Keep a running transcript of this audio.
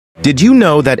Did you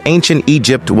know that ancient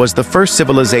Egypt was the first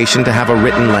civilization to have a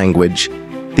written language?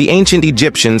 The ancient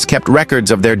Egyptians kept records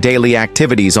of their daily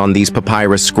activities on these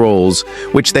papyrus scrolls,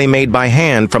 which they made by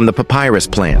hand from the papyrus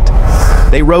plant.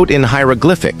 They wrote in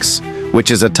hieroglyphics, which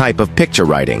is a type of picture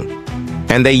writing.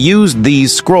 And they used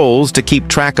these scrolls to keep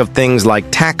track of things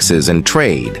like taxes and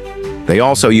trade. They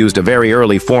also used a very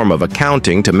early form of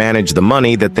accounting to manage the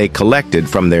money that they collected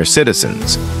from their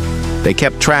citizens. They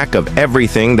kept track of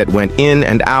everything that went in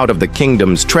and out of the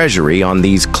kingdom's treasury on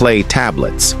these clay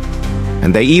tablets.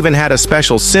 And they even had a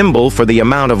special symbol for the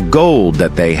amount of gold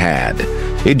that they had.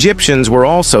 Egyptians were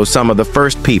also some of the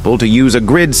first people to use a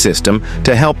grid system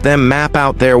to help them map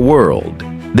out their world.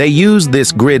 They used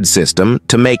this grid system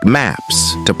to make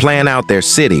maps, to plan out their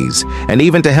cities, and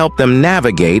even to help them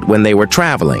navigate when they were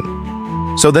traveling.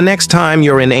 So the next time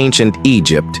you're in ancient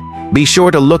Egypt, be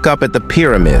sure to look up at the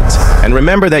pyramids and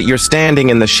remember that you're standing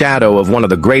in the shadow of one of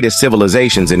the greatest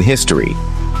civilizations in history.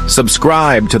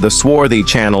 Subscribe to the Swarthy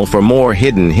channel for more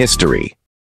hidden history.